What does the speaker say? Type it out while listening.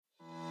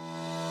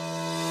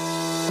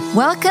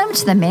Welcome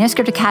to the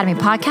Manuscript Academy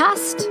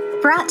podcast,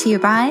 brought to you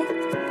by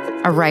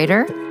a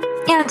writer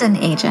and an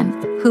agent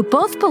who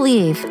both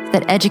believe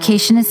that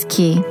education is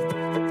key.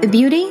 The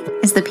beauty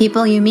is the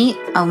people you meet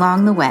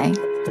along the way,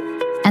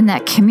 and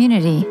that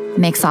community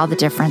makes all the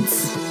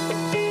difference.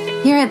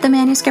 Here at the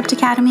Manuscript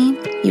Academy,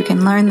 you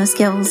can learn the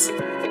skills,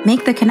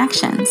 make the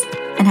connections,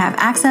 and have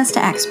access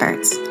to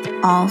experts,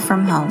 all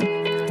from home.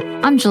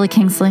 I'm Julie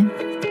Kingsley.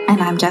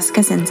 And I'm Jessica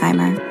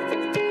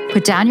Sinsheimer.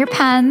 Put down your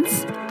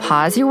pens,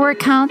 pause your word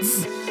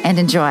counts, and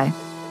enjoy.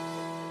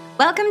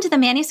 Welcome to the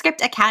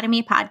Manuscript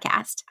Academy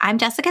podcast. I'm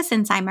Jessica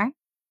Sinsheimer.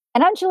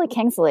 And I'm Julie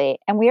Kingsley,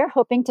 and we are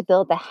hoping to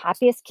build the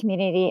happiest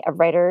community of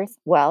writers,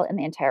 in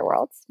the entire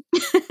world.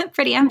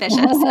 Pretty ambitious.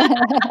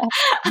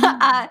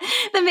 The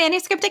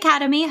Manuscript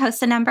Academy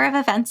hosts a number of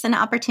events and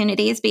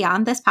opportunities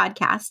beyond this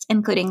podcast,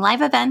 including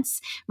live events,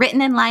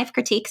 written and live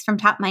critiques from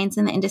top minds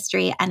in the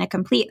industry, and a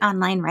complete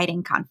online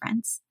writing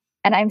conference.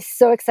 And I'm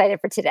so excited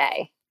for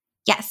today.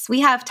 Yes, we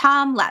have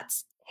Tom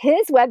Lutz.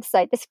 His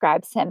website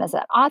describes him as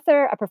an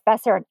author, a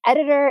professor, an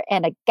editor,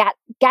 and a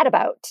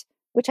gadabout,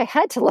 which I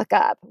had to look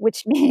up,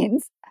 which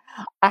means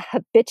a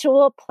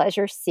habitual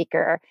pleasure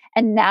seeker.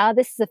 And now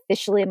this is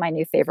officially my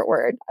new favorite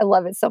word. I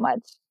love it so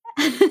much.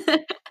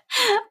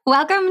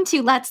 Welcome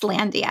to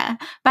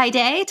Lutzlandia. By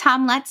day,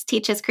 Tom Lutz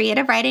teaches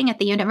creative writing at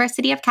the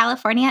University of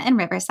California in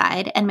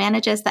Riverside and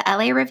manages the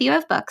LA Review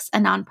of Books, a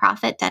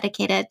nonprofit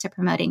dedicated to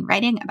promoting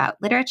writing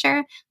about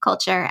literature,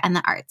 culture, and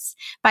the arts.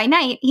 By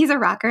night, he's a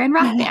rocker in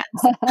rock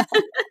bands.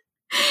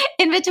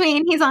 In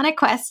between, he's on a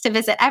quest to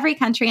visit every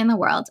country in the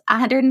world.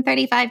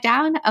 135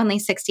 down, only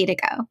 60 to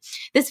go.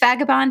 This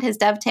vagabond has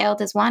dovetailed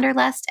his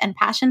wanderlust and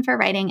passion for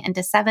writing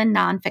into 7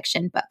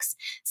 nonfiction books,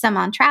 some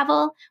on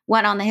travel,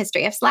 one on the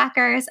history of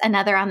slackers,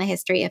 another on the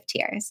history of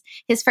tears.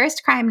 His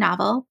first crime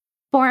novel,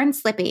 Born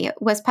Slippy,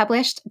 was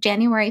published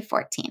January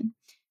 14.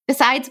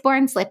 Besides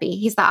Born Slippy,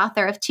 he's the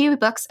author of 2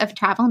 books of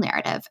travel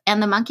narrative,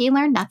 And the Monkey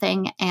Learned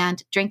Nothing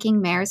and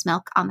Drinking Mare's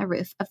Milk on the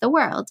Roof of the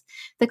World.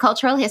 The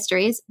cultural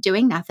histories,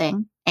 Doing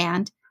Nothing,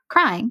 and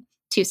Crying,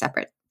 2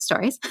 separate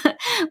stories.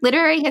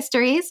 Literary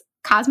histories,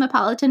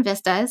 Cosmopolitan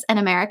Vistas and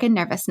American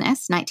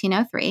Nervousness,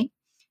 1903.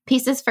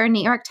 Pieces for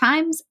New York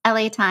Times,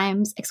 LA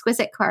Times,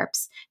 Exquisite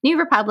Corpse, New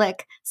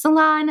Republic,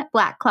 Salon,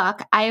 Black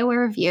Clock,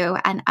 Iowa Review,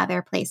 and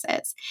other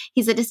places.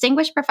 He's a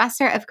distinguished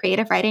professor of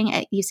creative writing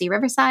at UC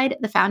Riverside,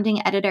 the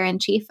founding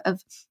editor-in-chief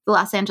of the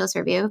Los Angeles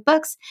Review of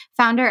Books,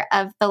 founder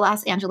of the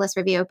Los Angeles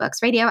Review of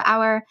Books Radio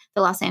Hour,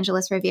 the Los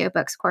Angeles Review of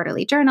Books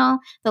Quarterly Journal,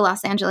 the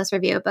Los Angeles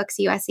Review of Books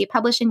USC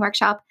Publishing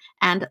Workshop,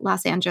 and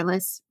Los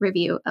Angeles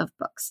Review of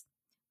Books.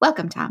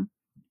 Welcome, Tom.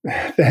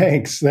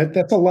 Thanks.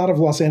 That's a lot of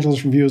Los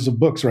Angeles reviews of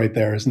books right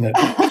there, isn't it?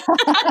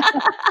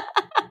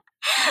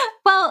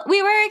 Well,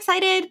 we were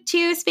excited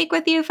to speak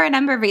with you for a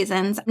number of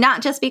reasons,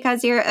 not just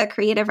because you're a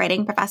creative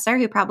writing professor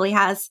who probably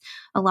has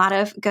a lot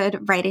of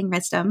good writing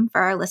wisdom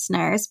for our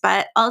listeners,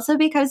 but also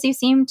because you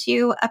seem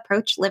to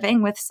approach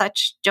living with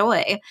such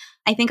joy.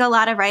 I think a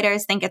lot of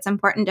writers think it's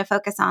important to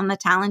focus on the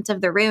talent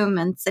of the room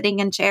and sitting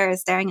in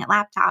chairs staring at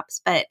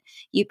laptops, but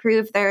you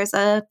prove there's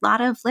a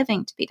lot of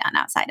living to be done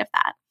outside of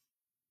that.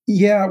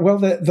 Yeah, well,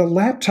 the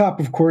laptop,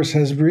 of course,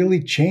 has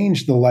really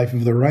changed the life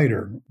of the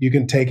writer. You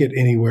can take it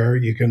anywhere.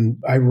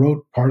 I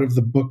wrote part of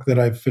the book that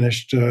I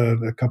finished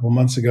a couple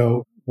months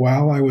ago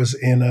while I was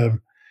in a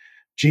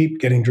Jeep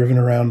getting driven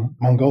around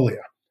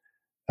Mongolia.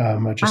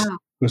 I just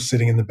was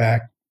sitting in the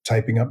back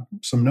typing up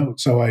some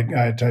notes. So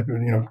I typed,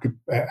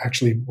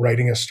 actually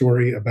writing a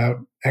story about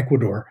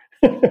Ecuador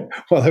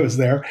while I was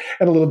there,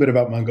 and a little bit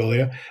about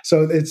Mongolia.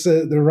 So it's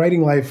the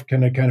writing life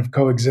can kind of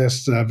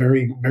coexist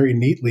very, very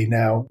neatly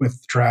now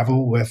with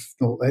travel, with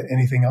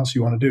anything else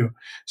you want to do.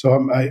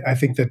 So I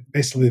think that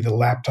basically the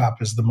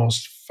laptop is the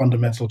most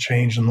fundamental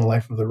change in the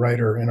life of the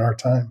writer in our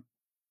time.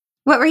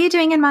 What were you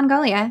doing in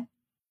Mongolia?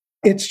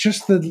 It's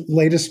just the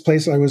latest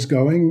place I was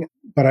going,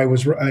 but I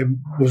was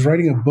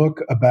writing a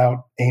book about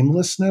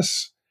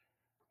aimlessness.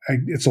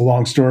 It's a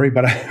long story,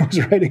 but I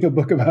was writing a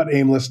book about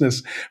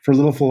aimlessness for a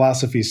little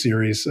philosophy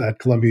series at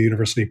Columbia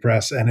University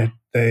Press,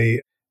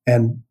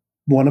 and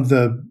one of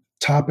the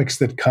topics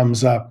that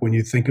comes up when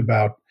you think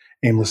about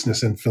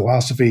aimlessness in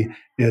philosophy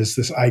is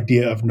this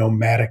idea of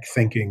nomadic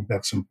thinking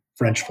that some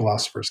French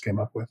philosophers came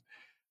up with,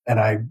 and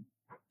I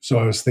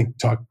was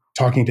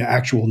talking to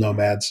actual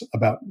nomads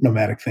about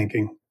nomadic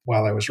thinking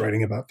while I was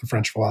writing about the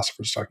French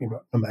philosophers talking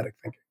about nomadic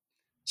thinking.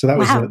 So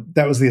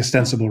that was the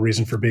ostensible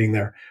reason for being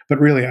there. But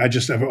really,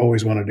 I've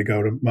always wanted to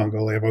go to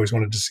Mongolia. I've always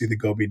wanted to see the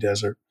Gobi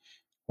Desert.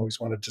 Always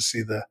wanted to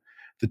see the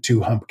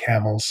 2-hump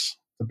camels,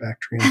 the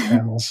Bactrian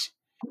camels.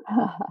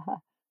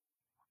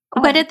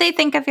 What did they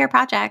think of your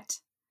project?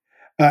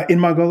 In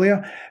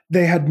Mongolia,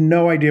 they had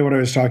no idea what I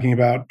was talking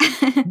about.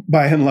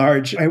 By and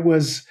large,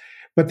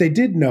 but they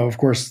did know, of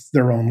course,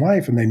 their own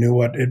life, and they knew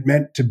what it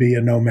meant to be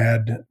a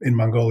nomad in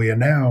Mongolia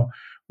now,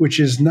 which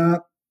is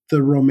not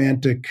the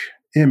romantic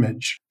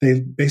image. They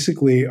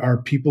basically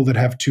are people that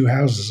have 2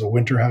 houses, a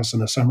winter house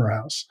and a summer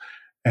house.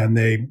 And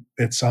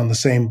it's on the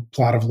same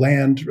plot of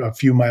land, a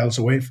few miles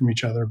away from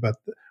each other, but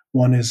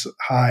one is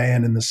high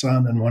and in the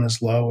sun and one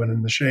is low and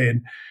in the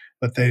shade.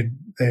 but they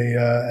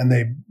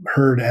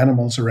herd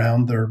animals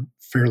around their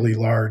fairly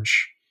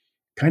large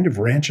kind of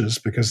ranches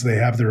because they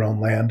have their own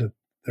land.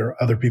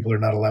 Other people are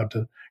not allowed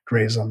to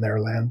graze on their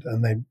land,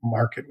 and they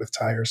market with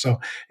tires. So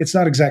it's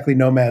not exactly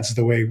nomads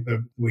the way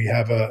we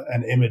have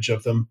an image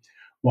of them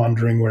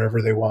wandering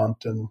wherever they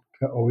want and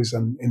always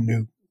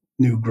in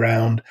new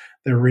ground.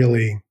 They're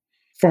really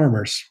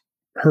farmers,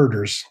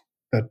 herders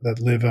that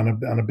live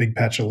on a big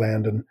patch of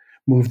land and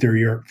move their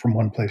yurt from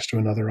one place to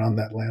another on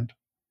that land.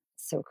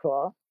 So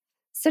cool.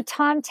 So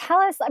Tom, tell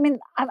us, I mean,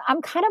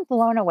 I'm kind of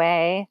blown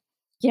away.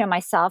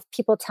 Myself,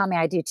 people tell me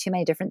I do too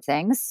many different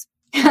things.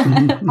 They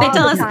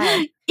tell us,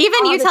 even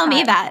all you the tell time.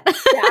 me that.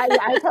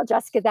 I tell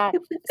Jessica that.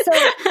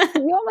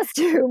 So we almost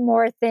do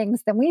more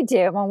things than we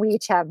do when we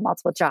each have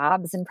multiple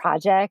jobs and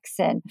projects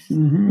and,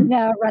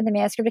 run the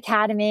Manuscript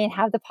Academy and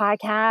have the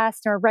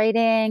podcast or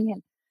writing,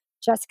 and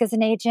Jessica's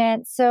an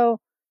agent. So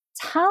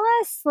tell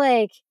us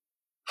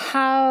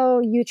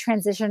how you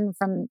transition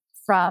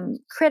from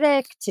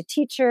critic to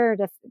teacher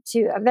to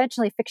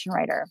eventually fiction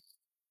writer.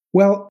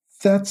 Well,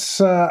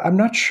 I'm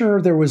not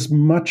sure there was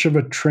much of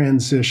a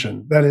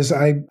transition. That is,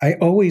 I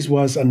always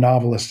was a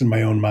novelist in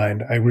my own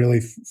mind. I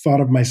really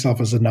thought of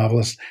myself as a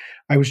novelist.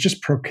 I was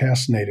just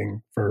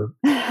procrastinating for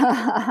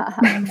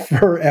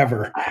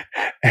forever.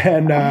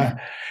 And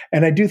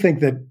I do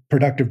think that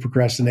productive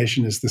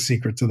procrastination is the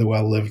secret to the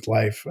well-lived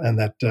life. And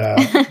that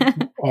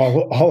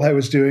all I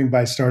was doing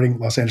by starting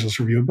Los Angeles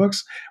Review of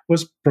Books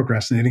was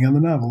procrastinating on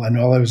the novel. And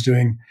all I was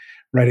doing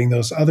writing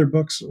those other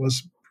books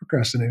was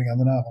procrastinating on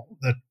the novel,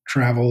 the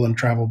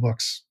travel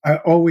books.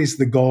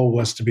 The goal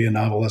was to be a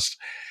novelist.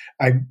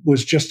 I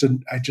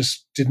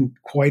just didn't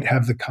quite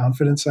have the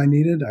confidence I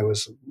needed. I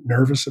was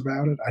nervous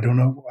about it. I don't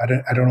know.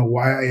 I don't know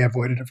why I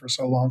avoided it for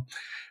so long,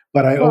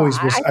 but I was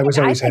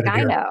always headed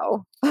here. I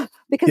know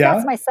because Yeah?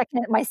 that's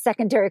my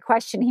secondary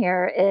question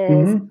here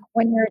is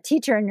when you're a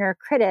teacher and you're a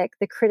critic,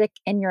 the critic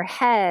in your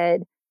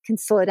head can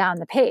slow down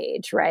the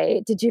page,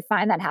 right? Did you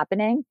find that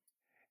happening?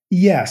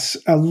 Yes.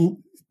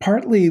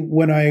 Partly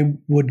when I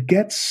would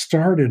get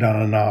started on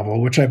a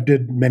novel, which I've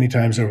did many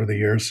times over the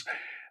years,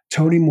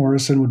 Toni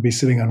Morrison would be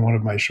sitting on one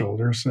of my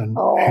shoulders and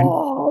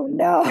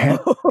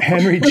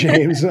Henry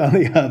James on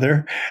the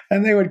other,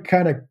 and they would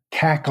kind of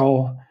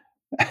cackle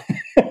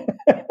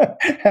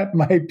at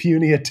my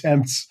puny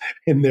attempts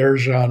in their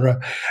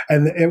genre.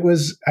 And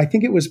I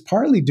think it was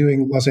partly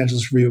doing Los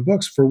Angeles Review of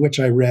Books, for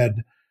which I read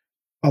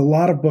a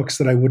lot of books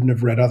that I wouldn't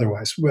have read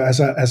otherwise.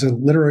 As a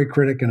literary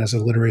critic and as a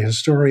literary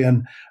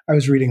historian, I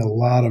was reading a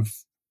lot of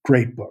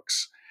great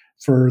books.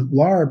 For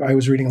LARB, I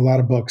was reading a lot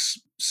of books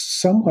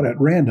somewhat at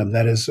random,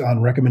 that is,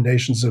 on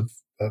recommendations of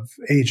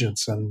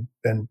agents and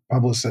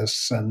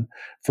publicists and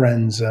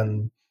friends.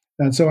 And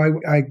so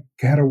I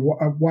had a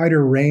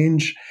wider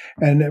range.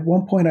 And at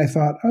one point I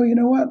thought, oh, you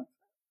know what?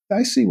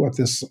 I see what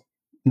this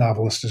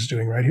novelist is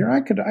doing right here. I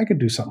could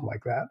do something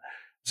like that.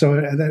 So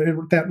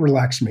that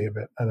relaxed me a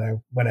bit, and I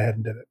went ahead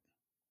and did it.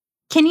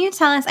 Can you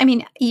tell us, I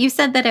mean, you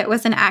said that it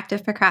was an act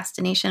of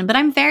procrastination, but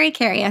I'm very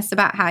curious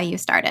about how you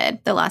started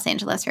the Los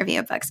Angeles Review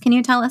of Books. Can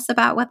you tell us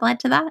about what led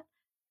to that?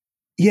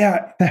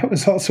 Yeah, that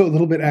was also a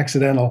little bit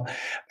accidental.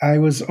 I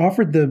was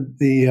offered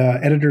the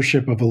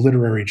editorship of a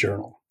literary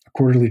journal, a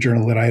quarterly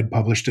journal that I had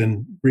published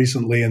in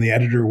recently, and the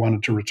editor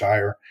wanted to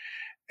retire.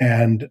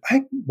 And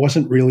I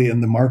wasn't really in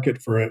the market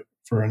for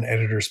an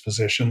editor's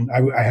position.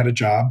 I had a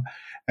job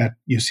at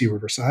UC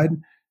Riverside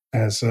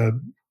as a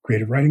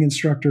creative writing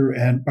instructor,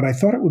 but I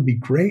thought it would be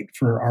great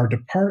for our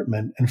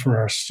department and for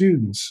our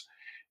students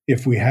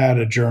if we had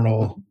a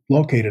journal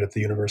located at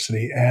the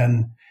university.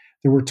 And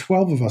there were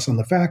 12 of us on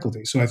the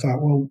faculty. So I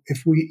thought, well,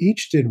 if we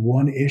each did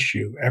one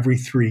issue every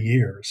 3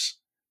 years,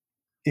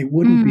 it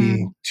wouldn't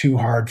be too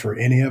hard for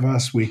any of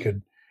us.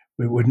 It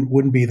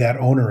wouldn't be that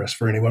onerous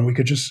for anyone. We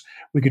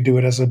could do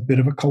it as a bit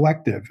of a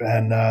collective.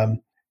 And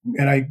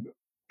I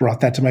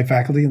brought that to my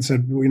faculty and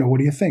said, what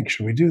do you think?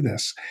 Should we do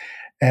this?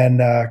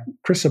 And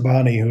Chris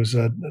Abani, who's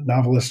a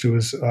novelist who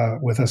was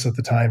with us at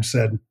the time,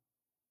 said,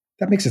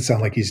 that makes it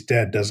sound like he's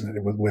dead, doesn't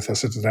it, with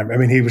us at the time? I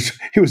mean, he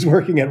was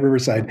working at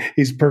Riverside.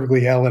 He's perfectly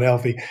hale and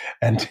healthy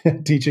and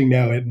teaching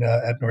now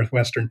at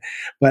Northwestern.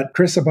 But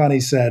Chris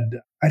Abani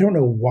said, I don't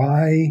know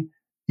why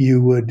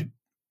you would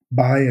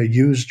buy a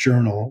used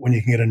journal when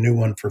you can get a new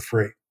one for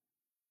free.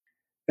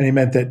 And he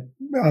meant that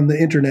on the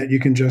internet, you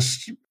can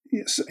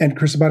and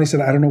Chris Abani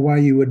said, I don't know why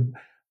you would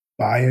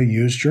buy a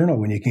used journal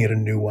when you can get a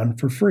new one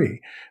for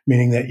free,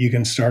 meaning that you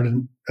can start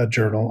a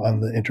journal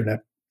on the internet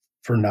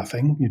for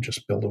nothing. You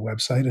just build a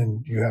website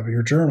and you have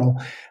your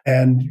journal,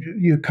 and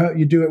you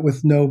do it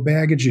with no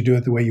baggage. You do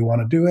it the way you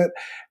want to do it.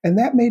 And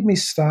that made me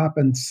stop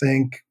and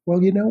think,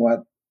 well, you know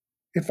what?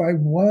 If I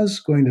was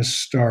going to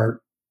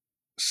start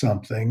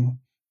something,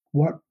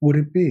 what would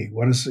it be?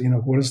 What does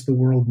the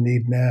world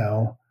need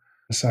now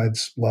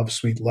besides love,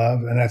 sweet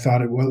love? And I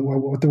thought,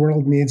 what the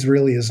world needs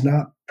really is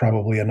not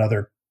probably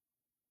another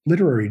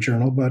literary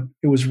journal, but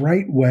it was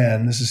right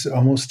when, this is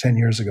almost 10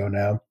 years ago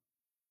now,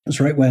 it was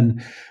right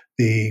when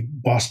the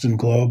Boston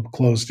Globe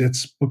closed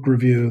its book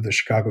review, the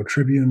Chicago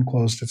Tribune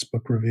closed its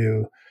book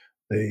review,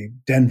 the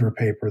Denver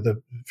paper,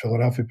 the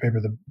Philadelphia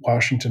paper, the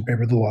Washington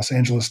paper, the Los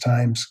Angeles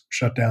Times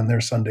shut down their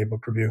Sunday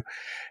book review.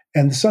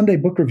 And the Sunday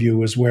book review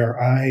was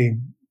where I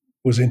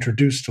was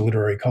introduced to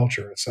literary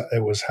culture.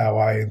 It was how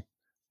I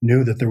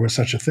knew that there was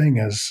such a thing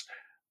as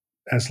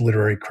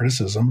literary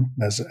criticism,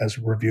 as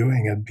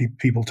reviewing and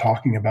people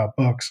talking about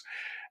books.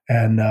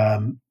 And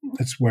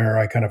it's where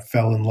I kind of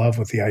fell in love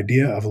with the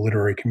idea of a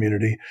literary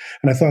community.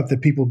 And I thought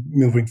that people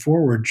moving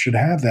forward should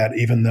have that,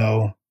 even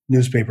though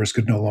newspapers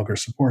could no longer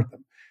support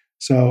them.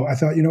 So I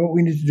thought, what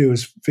we need to do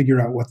is figure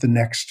out what the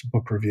next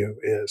book review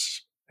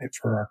is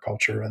for our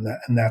culture.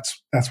 And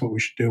that's what we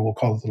should do. We'll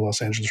call it the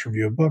Los Angeles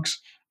Review of Books.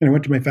 And I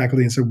went to my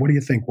faculty and said, what do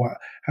you think?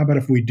 How about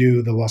if we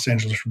do the Los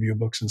Angeles Review of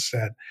Books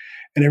instead?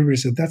 And everybody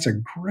said, that's a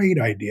great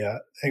idea.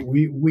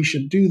 We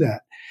should do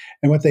that.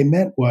 And what they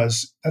meant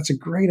was, that's a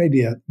great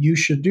idea. You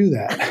should do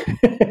that.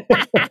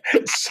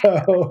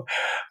 So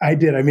I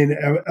did. I mean,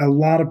 a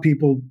lot of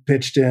people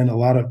pitched in. A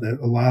lot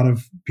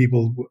of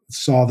people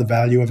saw the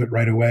value of it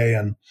right away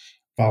and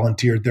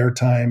volunteered their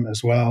time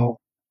as well.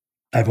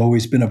 I've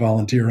always been a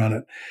volunteer on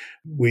it.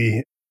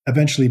 We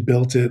eventually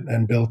built it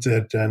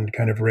and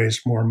kind of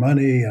raised more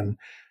money and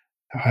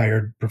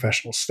hired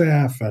professional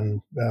staff.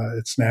 And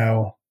it's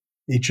now,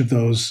 each of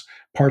those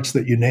parts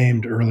that you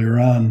named earlier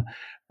on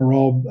are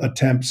all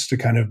attempts to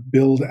kind of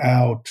build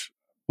out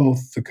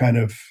both the kind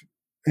of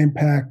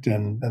impact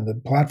and the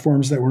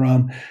platforms that we're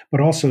on,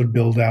 but also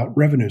build out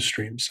revenue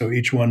streams. So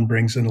each one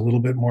brings in a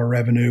little bit more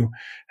revenue,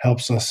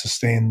 helps us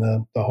sustain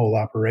the whole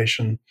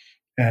operation.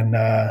 And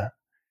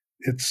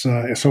it's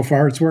so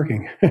far it's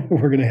working.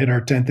 We're going to hit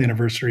our 10th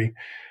anniversary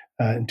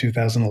in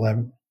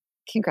 2011.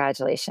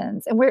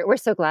 Congratulations. And we're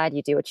so glad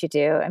you do what you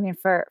do. I mean,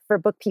 for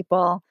book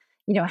people,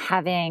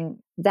 having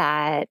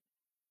that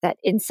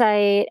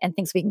insight and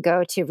things we can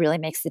go to really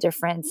makes the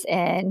difference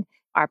in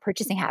our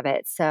purchasing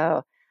habits.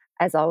 So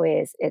as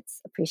always, it's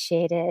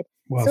appreciated.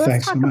 Well, so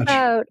thanks let's talk so much.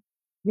 about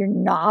your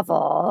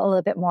novel a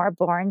little bit more,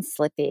 Born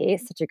Slippy,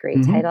 such a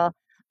great title.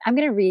 I'm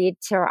going to read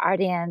to our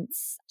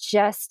audience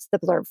just the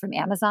blurb from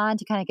Amazon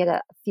to kind of get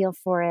a feel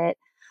for it.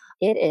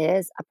 It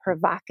is a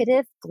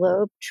provocative,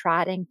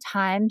 globe-trotting,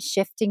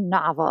 time-shifting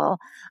novel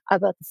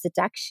about the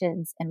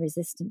seductions and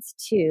resistance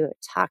to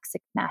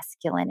toxic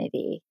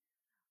masculinity.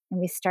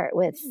 And we start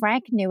with,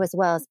 Frank knew as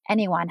well as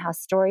anyone how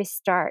stories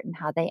start and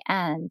how they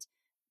end.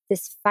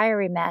 This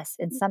fiery mess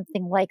and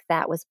something like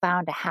that was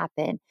bound to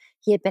happen.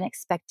 He had been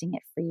expecting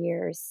it for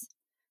years.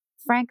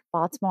 Frank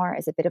Baltimore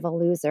is a bit of a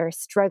loser,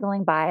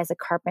 struggling by as a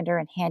carpenter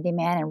and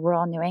handyman in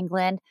rural New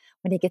England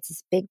when he gets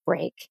his big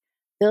break,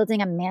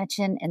 building a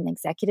mansion in the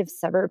executive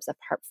suburbs of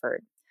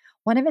Hartford.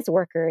 One of his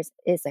workers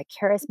is a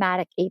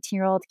charismatic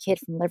 18-year-old kid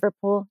from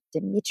Liverpool,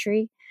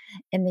 Dimitri.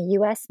 In the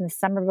U.S. in the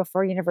summer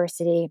before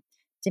university,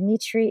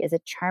 Dimitri is a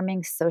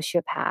charming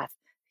sociopath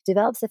who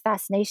develops a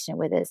fascination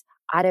with his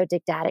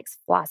autodidactic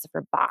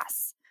philosopher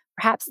boss,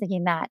 perhaps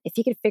thinking that if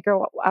he could figure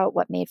out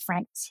what made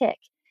Frank tick,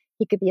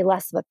 he could be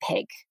less of a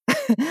pig.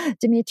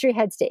 Dimitri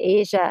heads to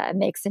Asia and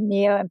makes a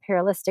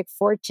neo-imperialistic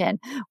fortune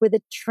with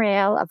a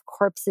trail of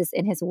corpses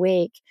in his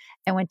wake.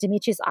 And when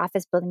Dimitri's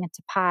office building in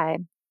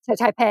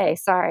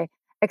Taipei,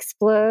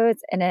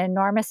 explodes in an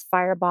enormous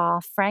fireball,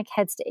 Frank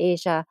heads to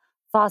Asia,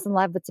 falls in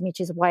love with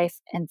Dimitri's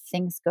wife, and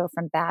things go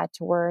from bad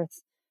to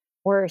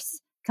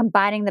worse.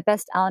 Combining the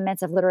best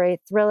elements of literary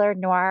thriller,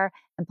 noir,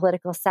 and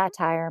political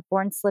satire,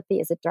 Born Slippy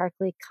is a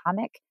darkly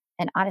comic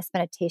and honest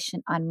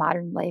meditation on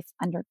modern life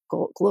under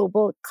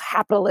global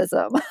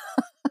capitalism.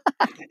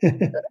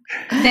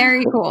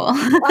 Very cool.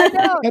 I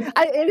know.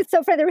 It's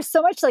so funny. There was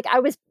so much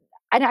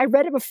I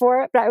read it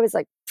before, but I was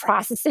like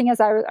processing as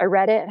I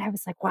read it. And I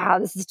was like, wow,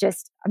 this is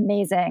just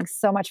amazing.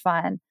 So much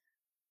fun.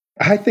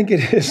 I think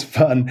it is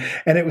fun.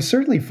 And it was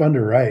certainly fun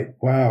to write.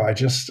 Wow.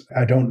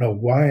 I don't know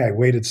why I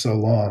waited so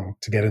long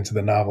to get into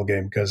the novel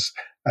game, because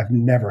I've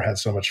never had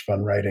so much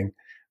fun writing.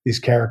 These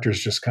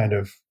characters just kind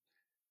of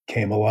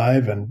came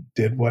alive and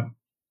did what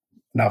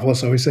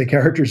novelists always say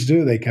characters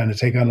do. They kind of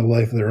take on a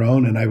life of their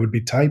own. And I would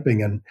be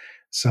typing and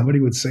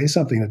somebody would say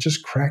something that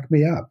just cracked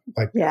me up,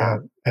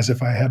 as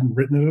if I hadn't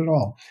written it at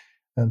all.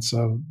 And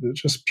so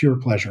it's just pure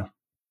pleasure.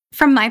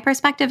 From my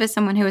perspective, as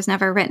someone who has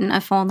never written a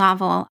full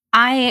novel,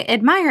 I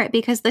admire it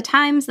because the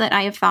times that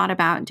I have thought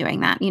about doing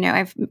that,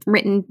 I've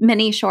written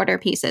many shorter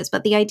pieces,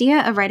 but the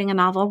idea of writing a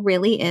novel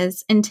really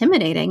is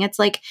intimidating. It's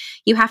like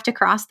you have to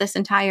cross this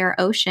entire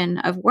ocean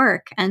of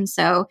work. And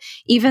so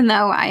even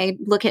though I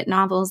look at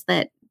novels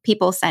that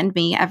people send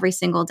me every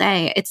single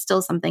day, it's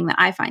still something that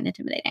I find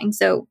intimidating.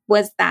 So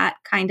was that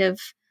kind of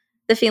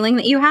the feeling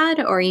that you had,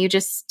 or you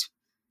just...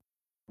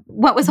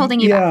 What was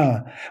holding you back?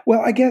 Yeah.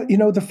 Well, I get,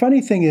 the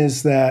funny thing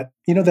is that,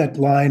 that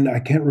line, I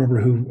can't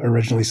remember who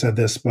originally said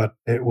this, but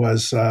it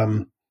was,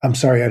 I'm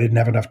sorry, I didn't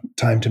have enough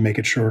time to make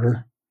it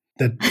shorter.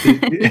 That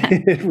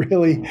it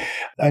really,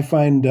 I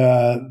find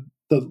the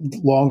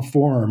long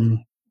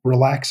form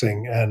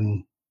relaxing,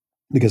 and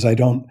because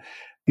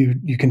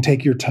you can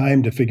take your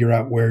time to figure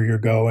out where you're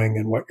going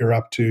and what you're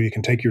up to. You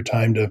can take your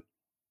time to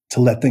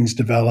let things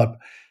develop.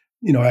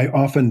 I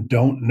often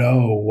don't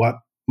know what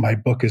my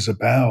book is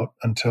about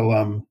until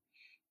I'm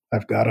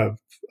I've got a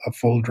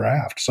full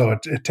draft. So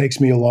it takes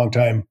me a long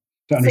time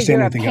to So understand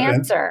you're a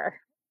anything. pantser.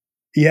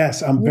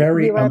 Yes, I'm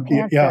very, You are a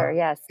yeah, pantser,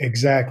 yes.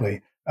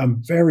 exactly.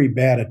 I'm very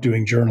bad at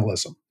doing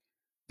journalism.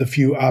 The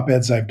few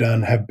op-eds I've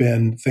done have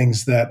been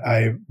things that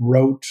I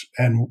wrote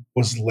and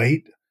was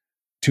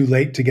too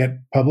late to get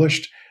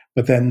published,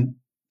 but then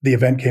the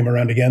event came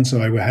around again.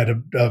 So I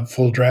had a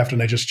full draft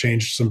and I just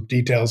changed some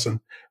details and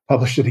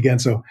published it again.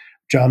 So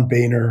John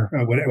Boehner,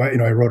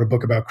 I wrote a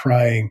book about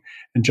crying,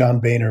 and John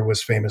Boehner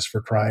was famous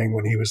for crying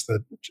when he was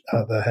the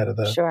head of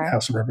the Sure.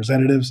 House of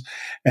Representatives.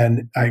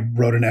 And I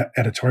wrote an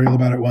editorial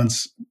about it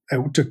once.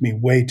 It took me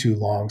way too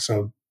long.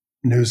 So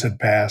news had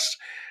passed.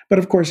 But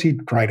of course, he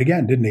cried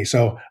again, didn't he?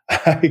 So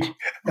at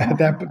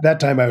that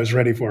time, I was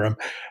ready for him,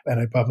 and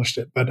I published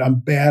it. But I'm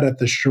bad at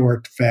the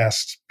short,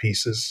 fast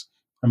pieces.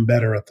 I'm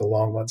better at the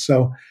long ones.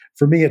 So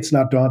for me, it's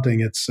not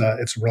daunting. It's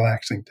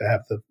relaxing to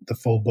have the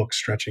full book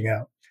stretching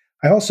out.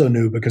 I also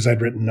knew, because I'd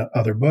written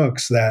other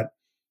books, that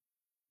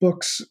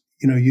books,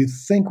 you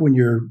think when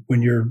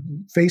you're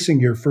facing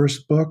your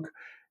first book,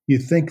 you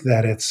think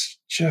that it's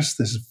just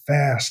this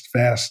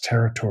vast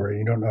territory.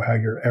 You don't know how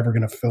you're ever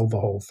going to fill the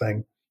whole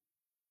thing.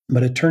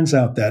 But it turns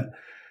out that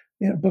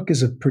a book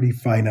is a pretty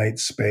finite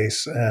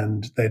space,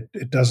 and that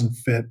it doesn't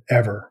fit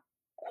ever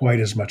quite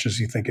as much as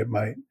you think it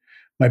might.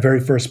 My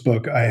very first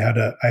book, I had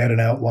an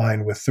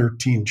outline with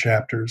 13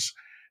 chapters,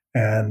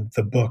 and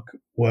the book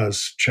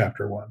was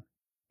chapter 1.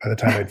 By the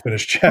time I'd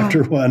finished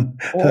chapter 1,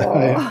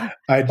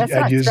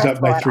 I'd used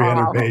up my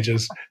 300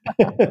 pages.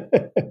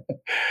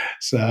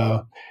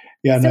 So,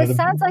 yeah, so no. it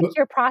sounds like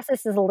your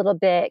process is a little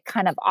bit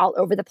kind of all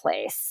over the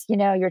place.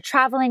 You're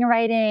traveling,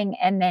 writing,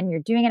 and then you're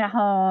doing it at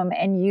home,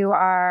 and you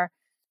are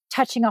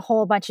touching a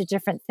whole bunch of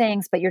different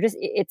things, but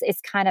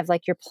it's kind of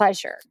like your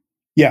pleasure.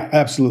 Yeah,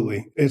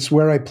 absolutely. It's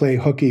where I play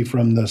hooky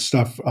from the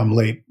stuff I'm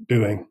late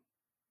doing.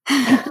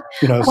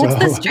 What's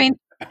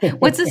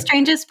the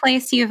strangest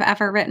place you've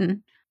ever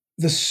written?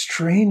 The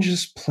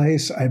strangest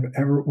place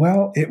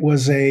it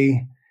was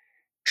a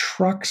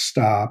truck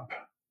stop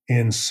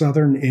in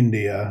southern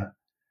India.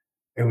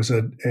 It was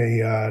a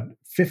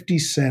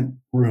 50-cent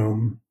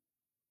room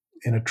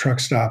in a truck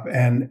stop,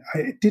 and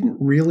it didn't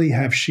really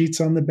have sheets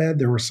on the bed.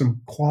 There was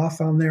some cloth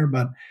on there,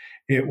 but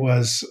it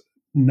was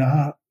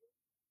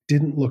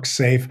didn't look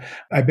safe.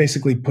 I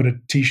basically put a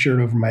t-shirt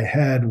over my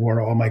head,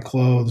 wore all my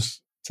clothes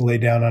to lay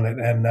down on it,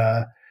 and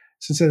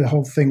since the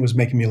whole thing was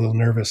making me a little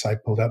nervous, I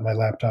pulled out my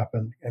laptop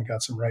and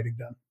got some writing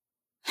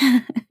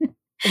done.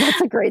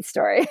 That's a great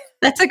story.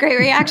 That's a great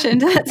reaction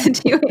to that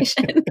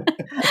situation.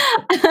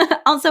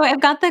 Also,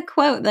 I've got the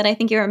quote that I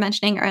think you were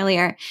mentioning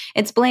earlier.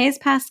 It's Blaise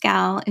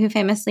Pascal, who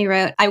famously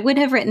wrote, "I would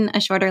have written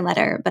a shorter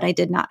letter, but I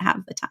did not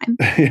have the time."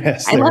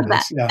 Yes, I love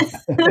that.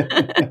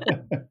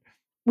 Yeah.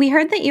 We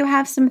heard that you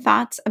have some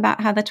thoughts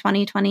about how the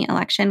 2020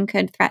 election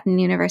could threaten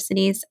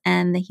universities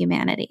and the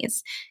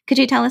humanities. Could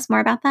you tell us more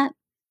about that?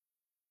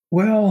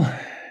 Well,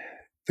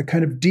 the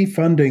kind of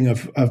defunding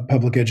of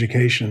public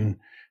education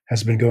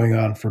has been going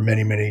on for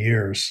many, many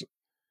years.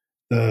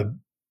 At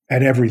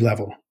every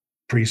level,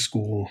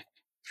 preschool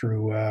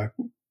through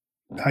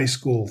high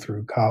school,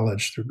 through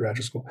college, through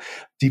graduate school,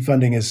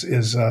 defunding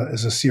is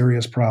a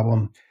serious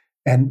problem.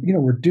 And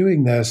we're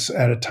doing this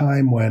at a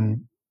time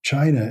when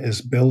China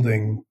is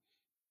building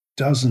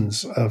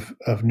dozens of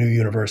new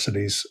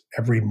universities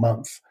every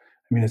month.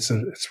 I mean,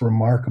 it's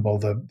remarkable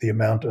the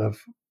amount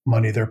of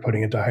money they're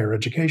putting into higher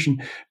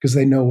education, because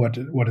they know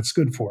what it's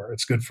good for.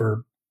 It's good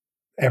for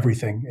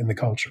everything in the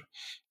culture.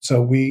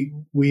 So we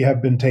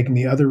have been taking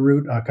the other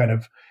route, kind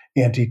of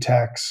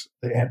anti-tax.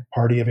 The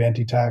party of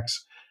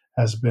anti-tax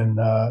has been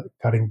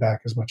cutting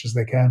back as much as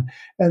they can.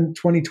 And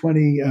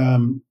 2020,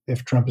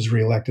 if Trump is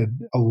reelected,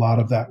 a lot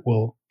of that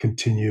will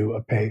continue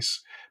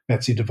apace.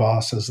 Betsy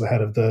DeVos, as the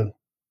head of the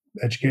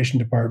education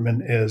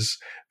department, is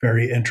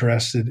very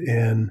interested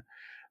in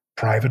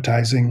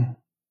privatizing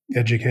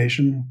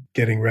education,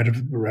 getting rid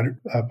of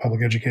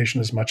public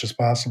education as much as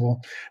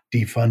possible,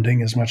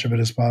 defunding as much of it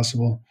as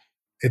possible.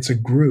 It's a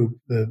group,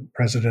 the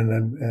president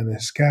and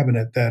his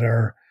cabinet,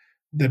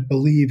 that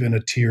believe in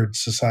a tiered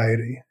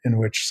society in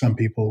which some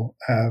people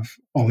have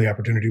all the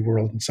opportunity in the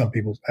world and some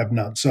people have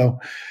none. So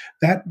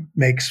that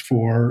makes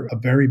for a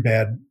very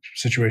bad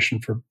situation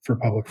for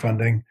public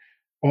funding.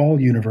 All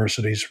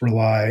universities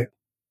rely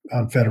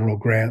on federal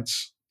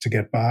grants to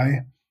get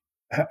by,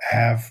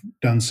 have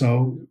done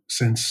so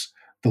since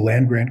the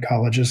land-grant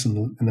colleges in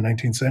the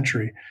 19th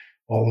century.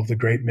 All of the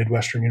great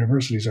Midwestern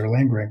universities are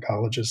land-grant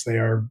colleges. They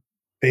are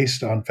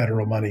based on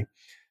federal money.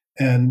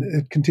 And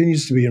it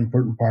continues to be an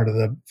important part of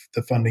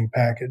the funding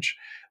package.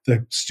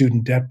 The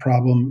student debt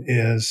problem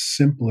is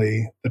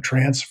simply the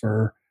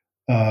transfer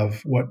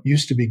of what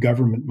used to be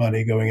government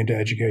money going into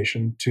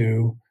education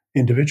to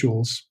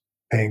individuals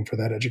paying for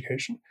that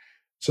education.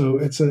 So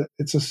it's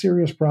a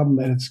serious problem,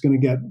 and it's going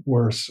to get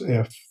worse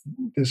if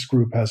this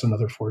group has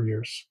another 4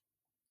 years.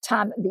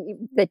 Tom,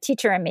 the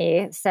teacher in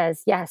me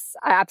says, yes,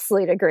 I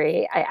absolutely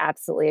agree. I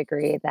absolutely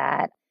agree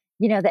that,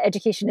 the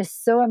education is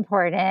so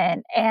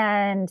important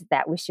and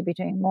that we should be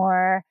doing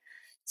more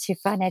to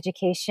fund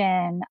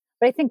education.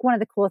 But I think one of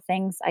the cool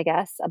things, I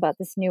guess, about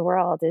this new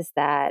world is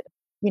that,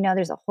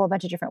 there's a whole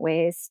bunch of different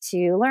ways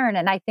to learn.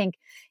 And I think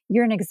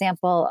you're an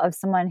example of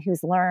someone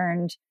who's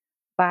learned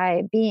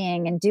by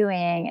being and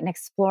doing and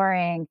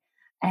exploring.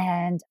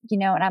 And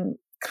I'm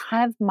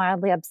kind of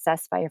mildly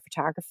obsessed by your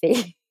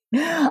photography.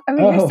 I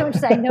mean, there's so Oh,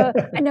 much.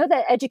 I know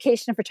that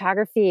education and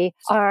photography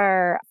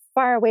are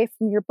far away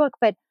from your book,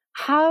 but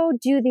how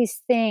do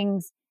these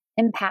things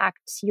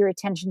impact your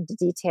attention to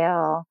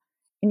detail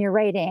in your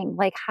writing?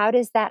 Like, how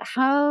do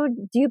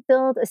you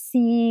build a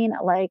scene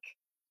like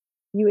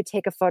you would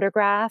take a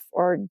photograph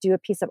or do a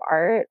piece of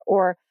art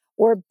or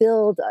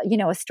build,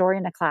 a story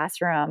in a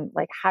classroom?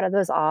 Like, how do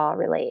those all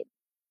relate?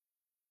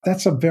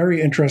 that's a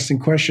very interesting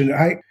question.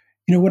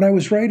 When I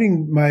was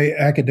writing my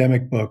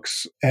academic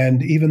books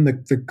and even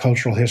the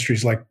cultural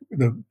histories, like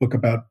the book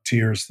about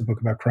tears, the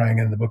book about crying,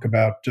 and the book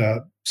about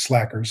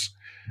slackers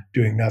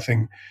doing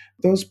nothing,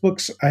 those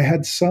books, I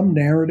had some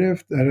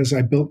narrative. That is,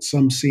 I built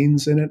some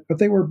scenes in it, but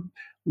they were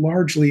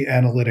largely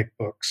analytic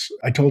books.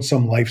 I told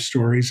some life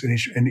stories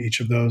in each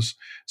of those.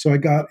 So I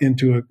got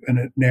into a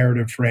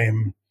narrative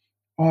frame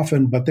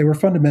often, but they were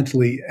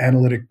fundamentally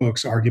analytic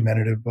books,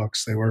 argumentative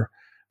books. They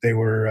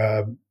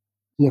were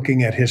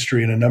looking at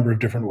history in a number of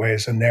different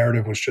ways, and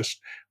narrative was just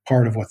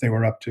part of what they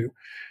were up to.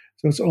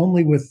 So it's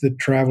only with the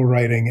travel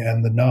writing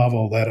and the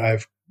novel that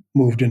I've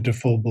moved into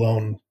full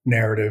blown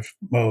narrative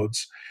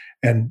modes,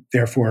 and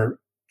therefore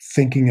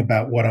thinking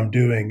about what I'm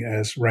doing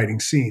as writing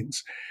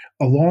scenes.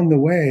 Along the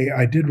way,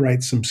 I did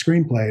write some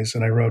screenplays,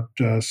 and I wrote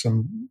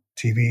some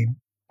TV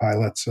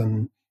pilots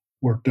and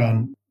worked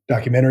on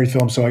documentary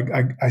films. So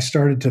I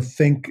started to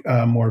think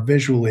more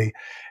visually.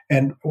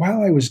 And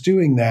while I was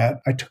doing that,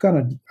 I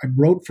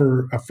wrote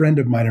for a friend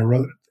of mine. I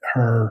wrote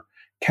her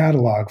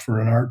catalog for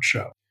an art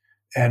show.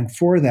 And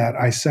for that,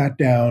 I sat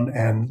down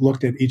and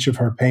looked at each of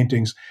her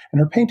paintings.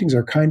 And her paintings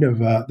are kind of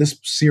this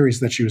series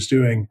that she was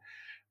doing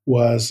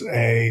was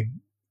a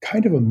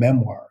kind of a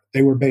memoir.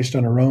 They were based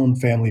on her own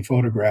family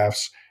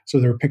photographs. So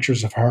there were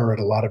pictures of her at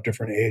a lot of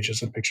different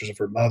ages and pictures of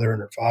her mother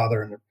and her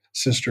father and her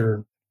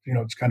sister.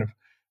 It's kind of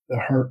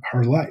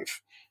her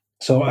life.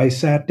 So I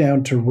sat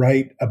down to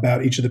write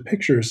about each of the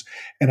pictures,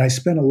 and I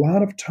spent a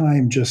lot of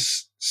time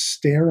just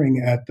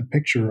staring at the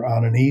picture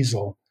on an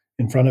easel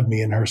in front of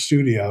me in her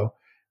studio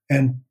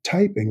and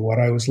typing what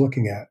I was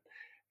looking at.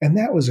 And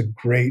that was a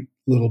great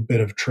little bit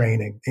of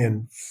training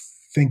in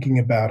thinking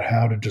about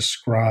how to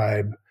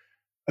describe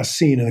a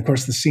scene. And of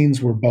course, the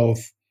scenes were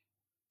both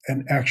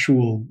an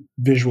actual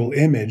visual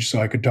image, so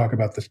I could talk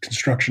about the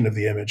construction of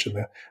the image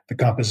and the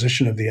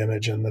composition of the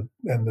image and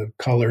the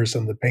colors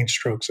and the paint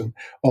strokes and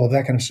all of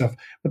that kind of stuff.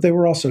 But they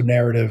were also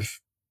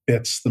narrative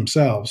bits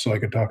themselves, so I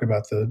could talk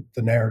about the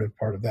narrative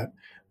part of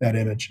that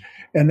image.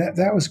 And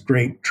that was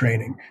great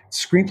training.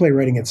 Screenplay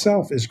writing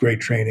itself is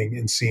great training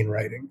in scene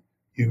writing.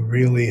 You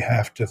really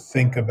have to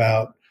think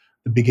about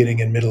the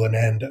beginning and middle and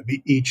end of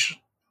each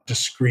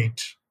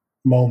discrete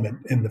moment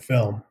in the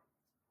film,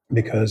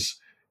 because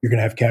you're going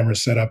to have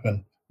cameras set up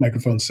and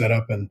microphones set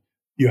up, and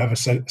you have a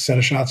set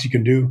of shots you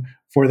can do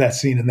for that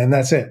scene, and then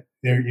that's it.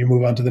 You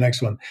move on to the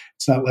next one.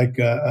 It's not like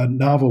a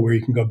novel where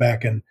you can go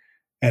back and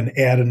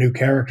add a new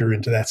character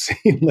into that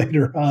scene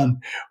later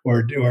on,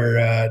 or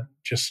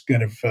just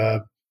kind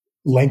of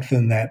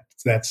lengthen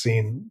that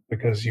scene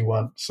because you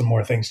want some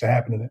more things to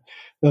happen in it.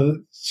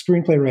 The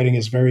screenplay writing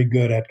is very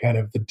good at kind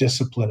of the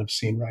discipline of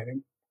scene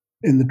writing.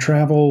 In the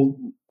travel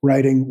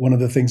writing, one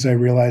of the things I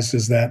realized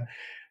is that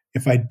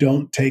if I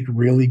don't take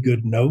really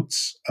good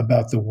notes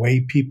about the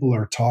way people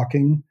are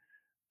talking,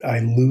 I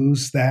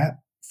lose that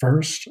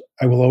first.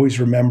 I will always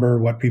remember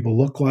what people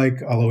look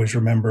like. I'll always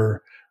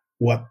remember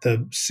what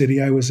the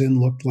city I was in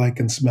looked like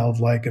and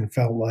smelled like and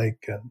felt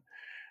like. And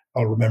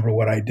I'll remember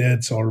what I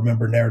did. So I'll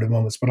remember narrative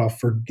moments, but I'll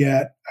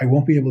forget. I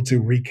won't be able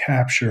to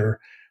recapture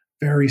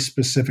very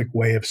specific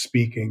way of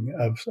speaking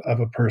of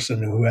a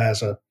person who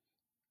has a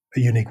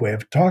unique way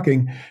of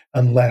talking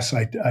unless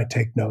I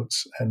take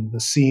notes. And the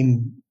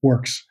scene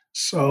works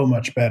so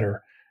much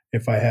better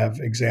if I have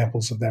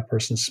examples of that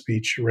person's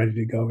speech ready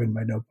to go in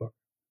my notebook.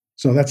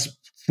 So that's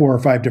 4 or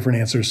 5 different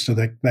answers to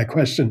that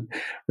question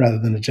rather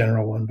than a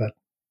general one, but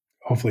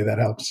hopefully that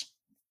helps.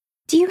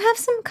 Do you have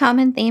some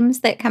common themes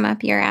that come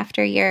up year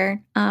after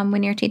year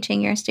when you're teaching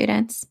your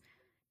students?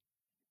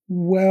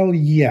 Well,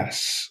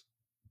 yes.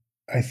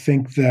 I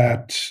think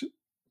that,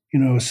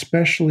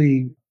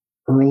 especially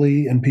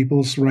early in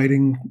people's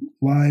writing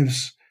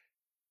lives,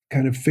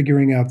 kind of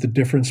figuring out the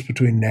difference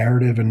between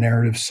narrative and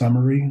narrative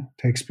summary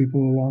takes people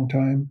a long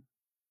time.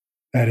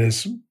 That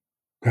is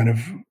kind of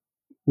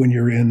when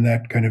you're in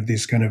that kind of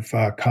these kind of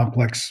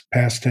complex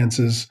past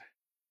tenses.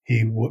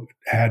 He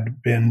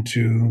had been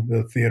to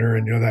the theater,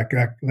 and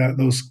that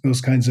those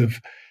kinds of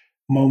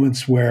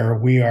moments where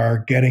we are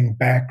getting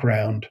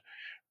background.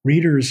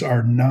 Readers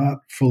are not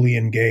fully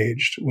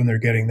engaged when they're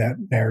getting that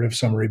narrative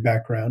summary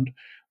background.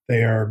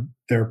 They're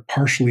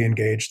partially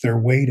engaged. They're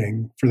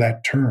waiting for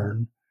that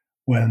turn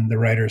when the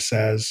writer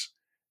says,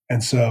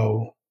 and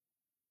so,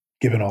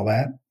 given all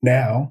that,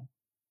 now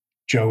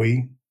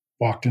Joey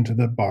walked into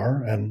the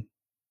bar and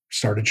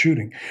started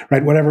shooting,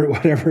 right?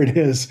 Whatever it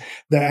is,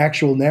 the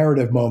actual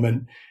narrative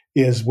moment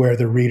is where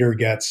the reader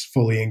gets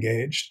fully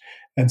engaged.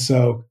 And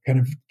so kind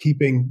of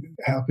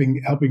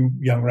helping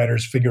young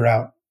writers figure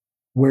out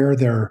where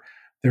they're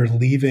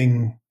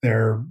leaving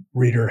their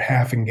reader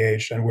half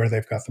engaged and where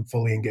they've got them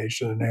fully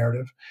engaged in a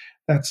narrative.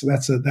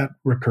 That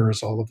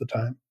recurs all of the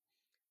time.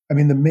 I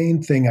mean, the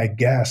main thing, I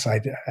guess,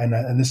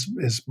 and this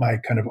is my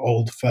kind of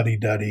old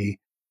fuddy-duddy,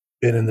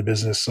 been in the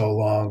business so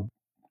long,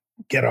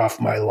 get off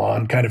my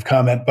lawn kind of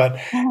comment, but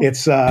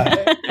it's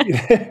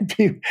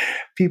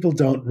people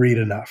don't read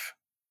enough.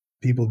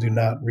 People do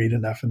not read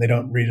enough, and they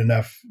don't read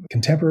enough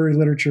contemporary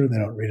literature. They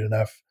don't read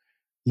enough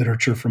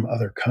literature from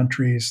other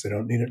countries. They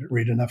don't need to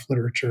read enough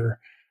literature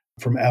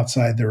from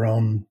outside their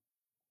own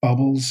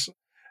bubbles.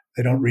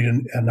 They don't read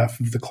enough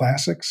of the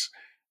classics.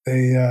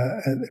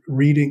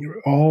 Reading,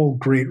 all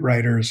great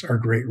writers are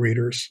great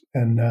readers.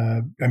 And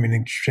I mean,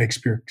 in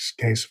Shakespeare's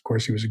case, of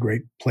course, he was a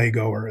great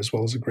playgoer as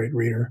well as a great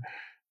reader.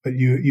 But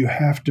you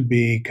have to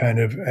be kind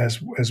of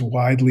as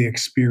widely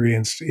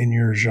experienced in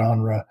your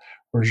genre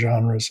or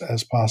genres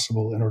as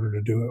possible in order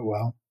to do it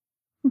well.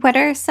 What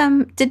are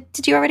some,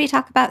 did you already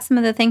talk about some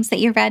of the things that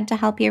you read to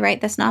help you write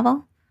this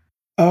novel?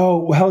 Oh,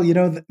 well,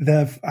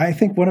 I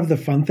think one of the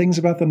fun things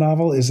about the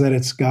novel is that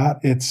it's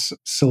got its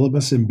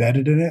syllabus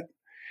embedded in it,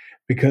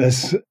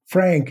 because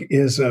Frank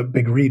is a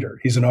big reader.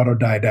 He's an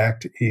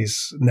autodidact.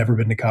 He's never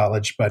been to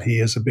college, but he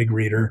is a big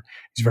reader.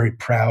 He's very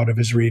proud of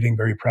his reading,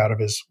 very proud of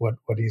what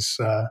he's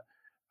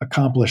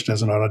accomplished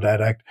as an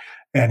autodidact.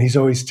 And he's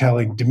always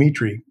telling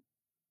Dimitri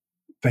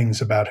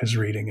things about his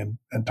reading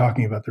and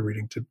talking about the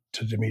reading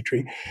to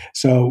Dimitri.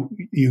 So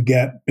you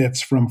get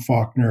bits from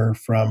Faulkner,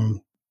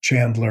 from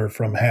Chandler,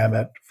 from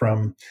Hammett,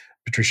 from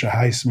Patricia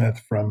Highsmith,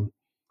 from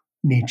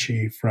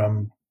Nietzsche,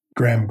 from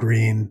Graham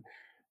Greene,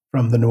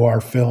 from the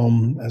noir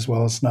film as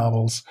well as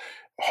novels.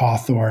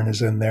 Hawthorne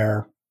is in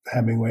there,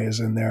 Hemingway is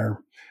in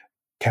there,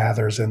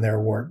 Cather's in there,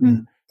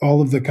 Wharton.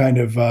 All of the kind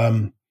of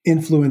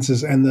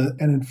influences and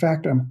in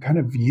fact, I'm kind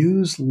of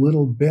use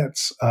little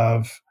bits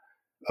of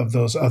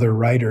those other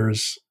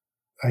writers.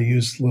 I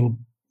use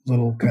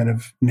little kind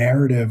of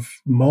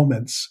narrative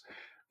moments.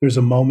 There's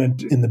a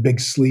moment in The Big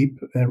Sleep,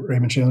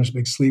 Raymond Chandler's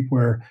Big Sleep,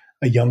 where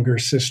a younger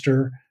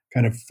sister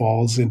kind of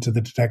falls into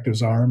the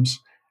detective's arms.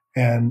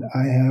 And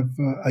I have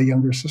a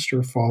younger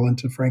sister fall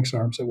into Frank's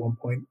arms at one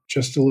point.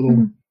 Just a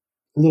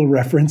little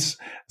reference.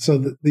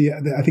 So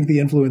I think the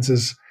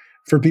influences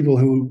for people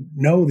who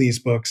know these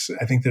books,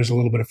 I think there's a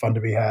little bit of fun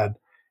to be had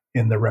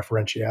in the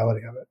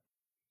referentiality of it.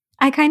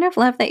 I kind of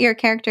love that your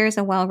character is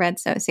a well-read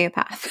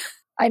sociopath.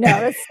 I know,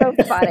 that's so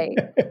funny.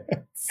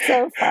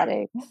 So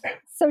funny.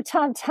 So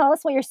Tom, tell us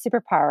what your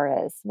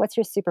superpower is. What's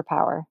your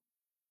superpower?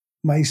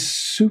 My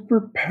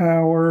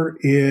superpower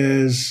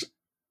is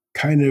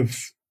kind of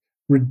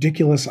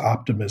ridiculous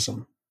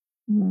optimism.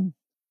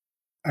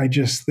 I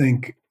just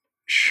think,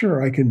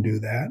 sure, I can do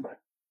that.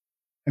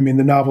 I mean,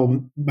 the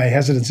novel, my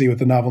hesitancy with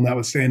the novel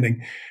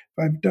notwithstanding,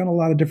 I've done a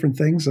lot of different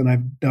things, and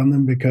I've done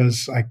them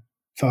because I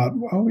thought,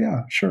 oh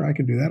yeah, sure, I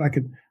could do that.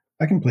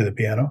 I can play the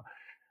piano.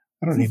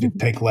 I don't need to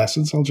take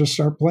lessons. I'll just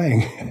start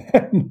playing.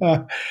 And,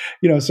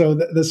 so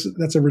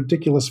that's a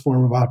ridiculous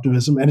form of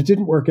optimism. And it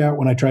didn't work out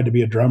when I tried to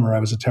be a drummer. I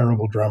was a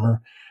terrible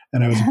drummer,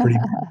 and I was a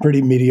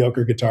pretty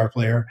mediocre guitar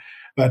player.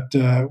 But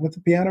with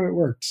the piano, it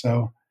worked.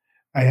 So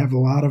I have a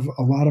lot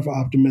of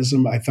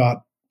optimism. I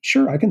thought,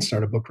 sure, I can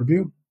start a book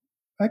review.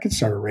 I can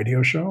start a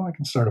radio show. I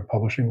can start a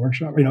publishing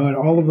workshop. And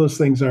all of those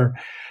things are,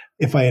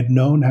 if I had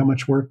known how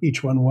much work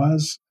each one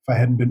was, if I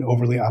hadn't been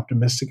overly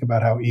optimistic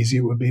about how easy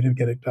it would be to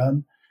get it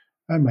done,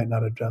 I might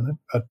not have done it.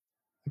 But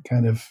the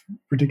kind of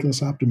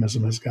ridiculous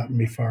optimism has gotten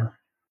me far.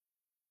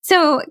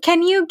 So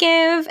can you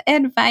give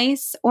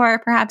advice or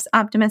perhaps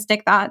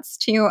optimistic thoughts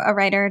to a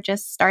writer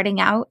just starting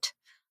out?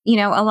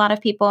 A lot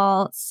of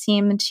people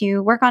seem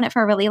to work on it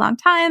for a really long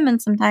time, and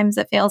sometimes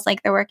it feels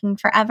like they're working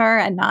forever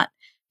and not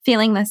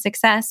feeling the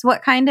success.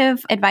 What kind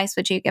of advice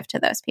would you give to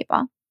those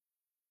people?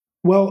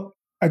 Well,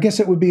 I guess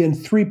it would be in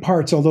three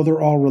parts, although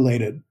they're all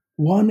related.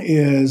 One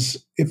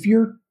is, if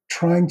you're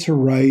trying to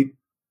write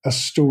a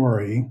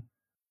story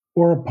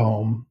or a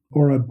poem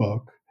or a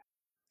book,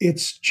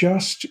 it's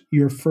just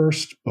your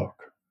first book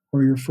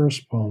or your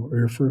first poem or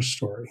your first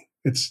story.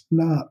 It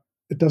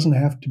doesn't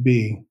have to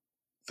be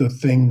the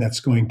thing that's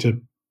going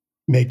to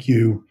make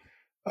you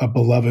a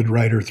beloved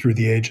writer through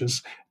the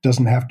ages. It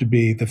doesn't have to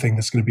be the thing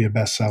that's going to be a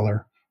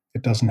bestseller.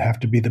 It doesn't have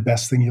to be the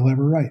best thing you'll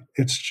ever write.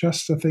 It's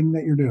just the thing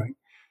that you're doing.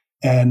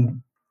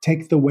 And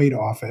take the weight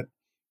off it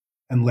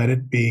and let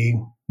it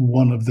be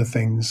one of the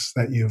things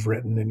that you've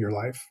written in your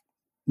life,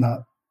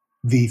 not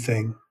the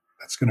thing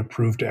that's going to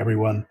prove to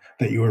everyone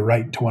that you were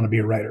right to want to be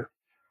a writer.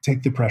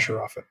 Take the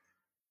pressure off it.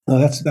 Now,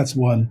 that's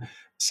one.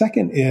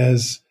 Second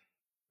is,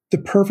 the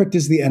perfect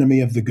is the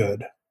enemy of the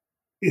good.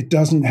 It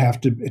doesn't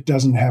have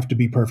to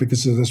be perfect.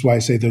 This is why I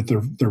say that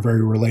they're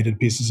very related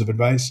pieces of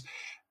advice.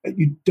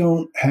 You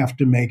don't have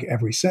to make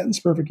every sentence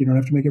perfect. You don't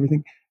have to make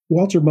everything.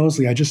 Walter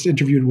Mosley, I just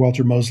interviewed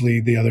Walter Mosley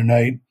the other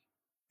night,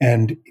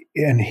 And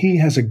he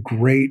has a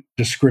great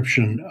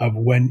description of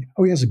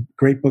he has a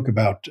great book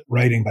about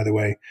writing, by the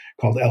way,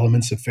 called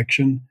Elements of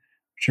Fiction,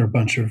 which are a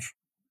bunch of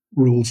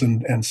rules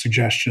and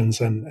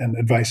suggestions and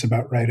advice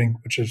about writing,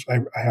 which is I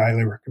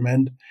highly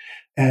recommend.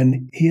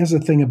 And he has a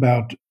thing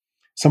about,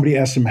 somebody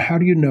asked him, how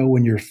do you know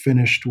when you're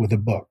finished with a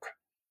book?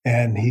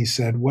 And he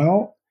said,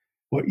 well,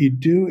 what you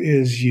do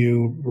is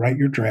you write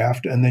your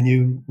draft and then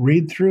you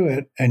read through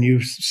it and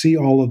you see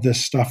all of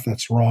this stuff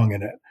that's wrong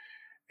in it.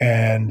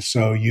 And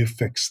so you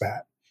fix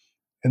that.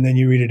 And then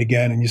you read it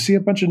again and you see a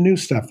bunch of new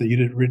stuff that you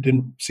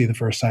didn't see the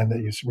first time,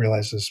 that you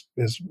realize is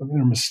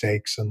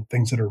mistakes and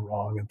things that are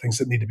wrong and things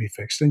that need to be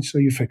fixed. And so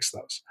you fix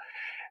those.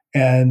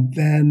 And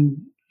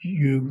then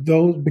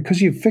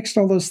because you've fixed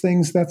all those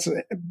things, that's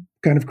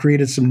kind of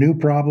created some new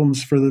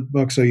problems for the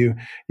book. So you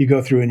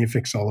go through and you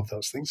fix all of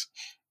those things.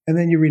 And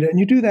then you read it, and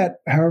you do that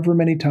however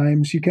many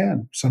times you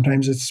can.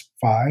 Sometimes it's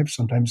 5,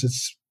 sometimes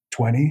it's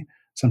 20,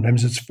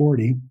 sometimes it's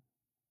 40.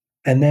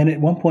 And then at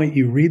one point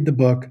you read the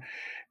book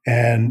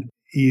and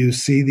you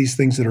see these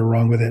things that are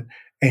wrong with it,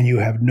 and you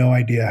have no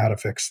idea how to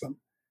fix them.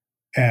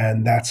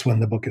 And that's when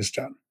the book is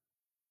done.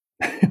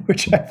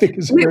 Which I think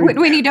is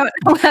when you don't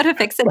know how to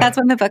fix it, right. That's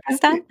when the book is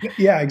done.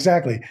 Yeah,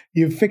 exactly.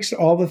 You've fixed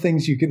all the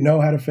things you can know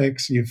how to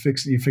fix. You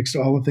fixed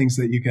all the things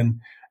that you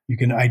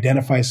can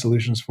identify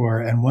solutions for.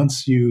 And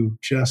once you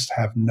just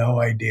have no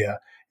idea,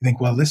 you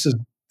think, well, this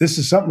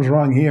is something's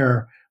wrong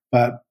here,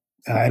 but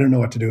I don't know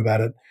what to do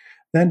about it.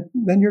 Then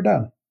you're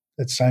done.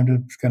 It's time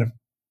to kind of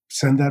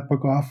send that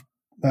book off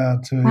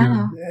to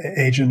your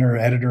agent or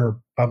editor or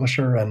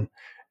publisher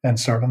and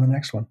start on the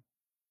next one.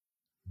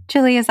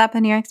 Julie, has that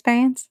been your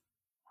experience?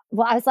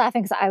 Well, I was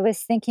laughing because I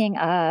was thinking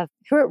of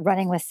who wrote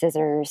Running with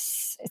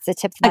Scissors. It's the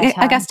tip of my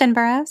tongue. Augustin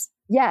Burroughs?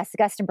 Yes,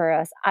 Augustin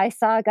Burroughs. I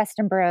saw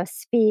Augustin Burroughs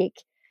speak,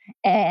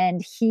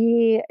 and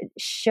he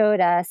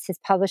showed us his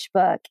published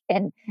book,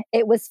 and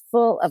it was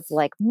full of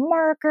like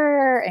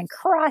marker and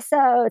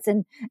crossouts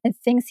and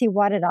things he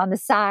wanted on the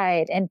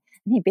side. And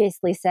he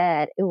basically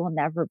said, it will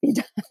never be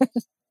done.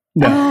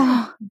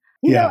 No.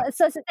 You know,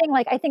 so it's the thing,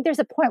 like, I think there's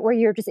a point where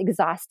you're just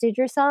exhausted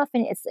yourself,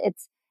 and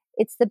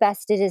it's the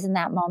best it is in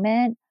that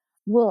moment.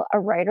 Will a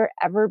writer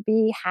ever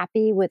be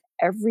happy with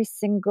every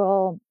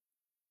single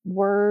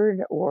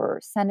word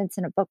or sentence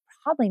in a book?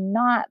 Probably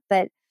not,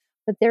 but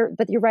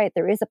you're right.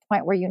 There is a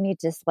point where you need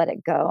to just let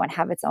it go and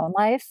have its own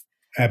life.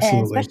 Absolutely.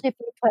 And especially if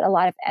you put a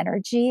lot of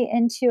energy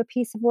into a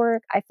piece of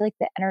work, I feel like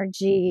the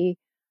energy,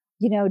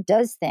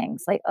 does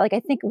things. Like I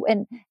think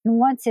when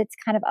once it's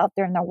kind of out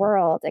there in the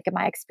world, like in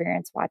my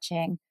experience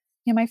watching,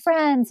 my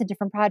friends and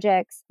different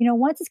projects,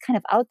 once it's kind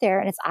of out there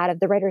and it's out of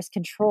the writer's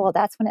control,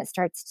 that's when it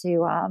starts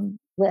to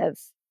live.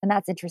 And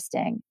that's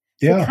interesting.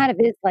 So it kind of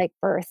is like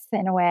birth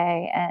in a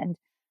way. And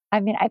I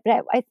mean,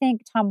 I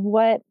think, Tom,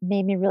 what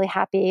made me really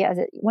happy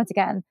once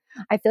again,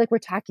 I feel like we're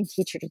talking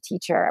teacher to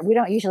teacher. We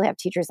don't usually have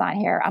teachers on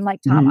here. I'm like,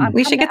 Tom,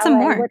 we should get some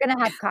more. We're going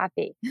to have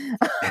coffee.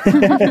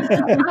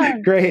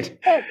 Great.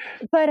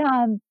 But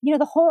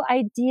the whole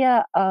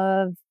idea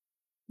of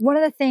one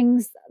of the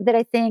things that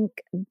I think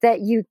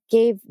that you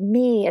gave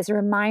me as a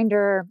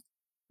reminder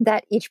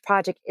that each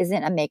project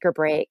isn't a make or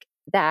break,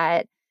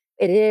 that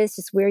it is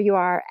just where you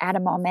are at a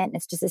moment.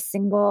 It's just a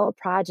single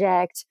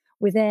project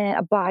within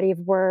a body of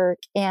work.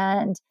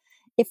 And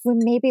if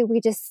we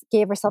just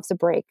gave ourselves a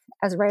break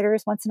as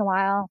writers once in a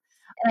while.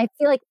 And I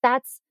feel like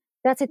that's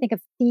I think a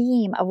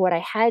theme of what I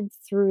had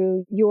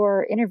through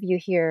your interview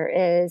here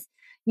is,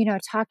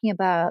 talking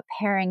about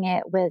pairing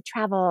it with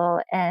travel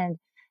and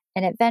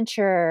an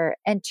adventure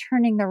and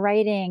turning the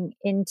writing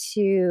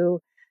into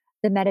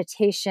the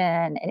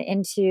meditation and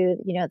into,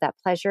 that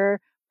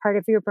pleasure part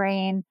of your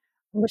brain,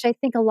 which I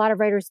think a lot of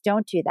writers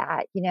don't do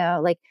that.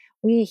 Like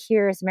we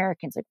hear as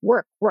Americans, like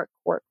work, work,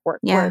 work, work,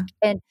 work.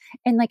 And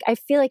like, I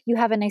feel like you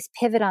have a nice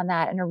pivot on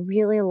that and a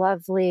really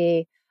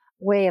lovely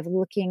way of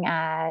looking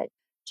at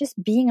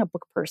just being a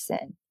book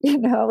person,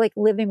 like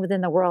living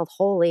within the world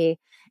wholly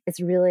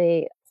is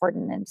really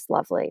important and it's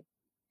lovely.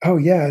 Oh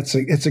yeah,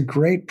 it's a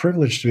great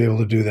privilege to be able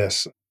to do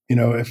this.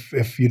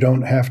 If you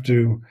don't have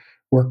to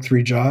work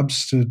 3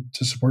 jobs to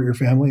support your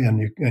family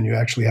and you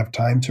actually have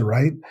time to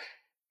write,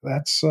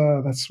 that's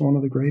one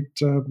of the great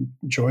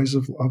joys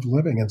of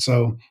living. And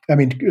so, I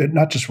mean,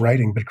 not just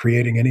writing, but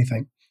creating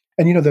anything.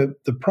 And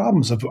the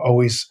problems of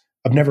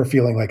never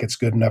feeling like it's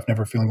good enough,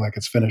 never feeling like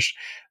it's finished.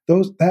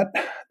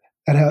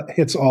 That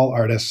hits all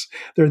artists.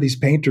 There are these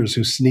painters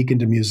who sneak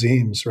into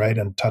museums, right,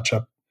 and touch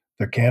up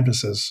their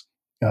canvases.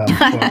 While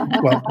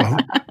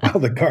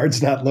the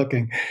guard's not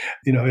looking,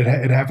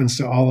 it happens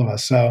to all of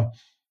us. So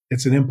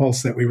it's an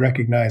impulse that we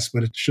recognize,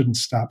 but it shouldn't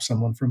stop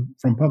someone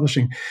from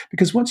publishing,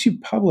 because once you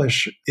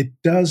publish, it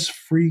does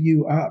free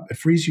you up. It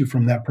frees you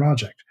from that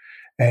project,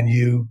 and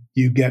you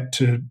get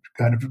to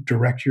kind of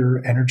direct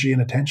your energy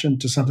and attention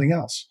to something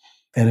else.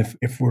 And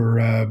if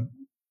we're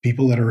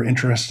people that are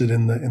interested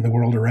in the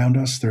world around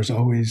us, there's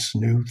always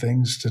new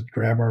things to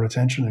grab our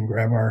attention and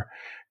grab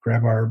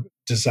our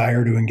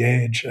desire to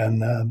engage,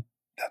 and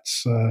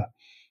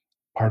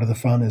part of the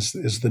fun is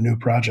the new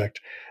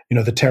project.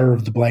 The terror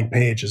of the blank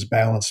page is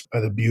balanced by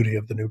the beauty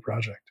of the new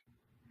project.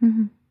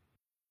 Mm-hmm.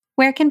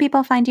 Where can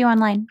people find you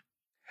online?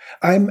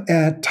 I'm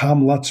at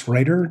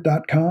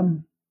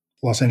tomlutzwriter.com.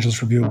 Los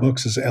Angeles Review of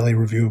Books is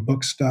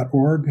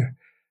lareviewofbooks.org.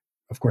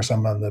 Of course,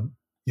 I'm on the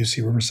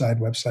UC Riverside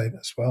website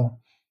as well.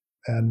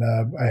 And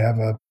I have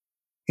a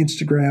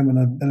Instagram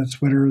and a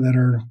Twitter that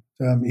are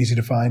easy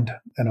to find,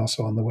 and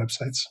also on the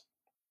websites.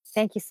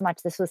 Thank you so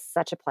much. This was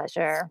such a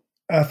pleasure.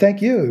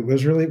 Thank you. It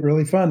was really,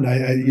 really fun.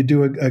 You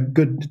do a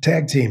good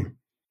tag team.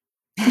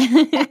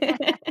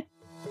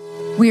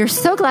 We are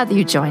so glad that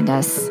you joined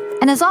us.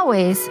 And as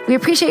always, we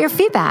appreciate your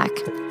feedback.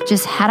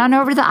 Just head on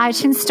over to the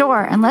iTunes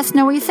store and let us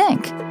know what you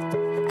think.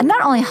 It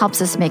not only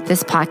helps us make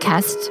this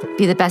podcast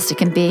be the best it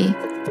can be,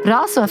 but it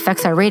also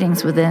affects our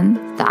ratings within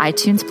the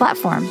iTunes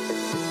platform.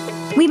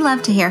 We'd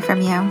love to hear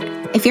from you.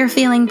 If you're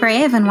feeling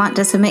brave and want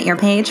to submit your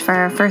page for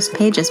our First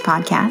Pages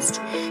podcast,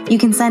 you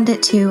can send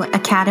it to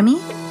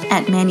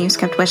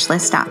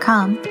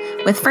academy@manuscriptwishlist.com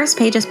with First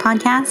Pages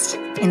podcast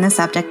in the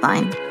subject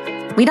line.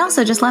 We'd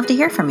also just love to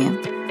hear from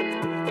you.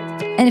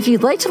 And if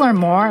you'd like to learn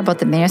more about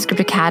the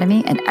Manuscript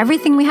Academy and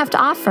everything we have to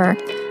offer,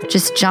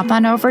 just jump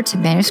on over to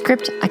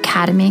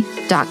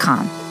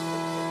manuscriptacademy.com.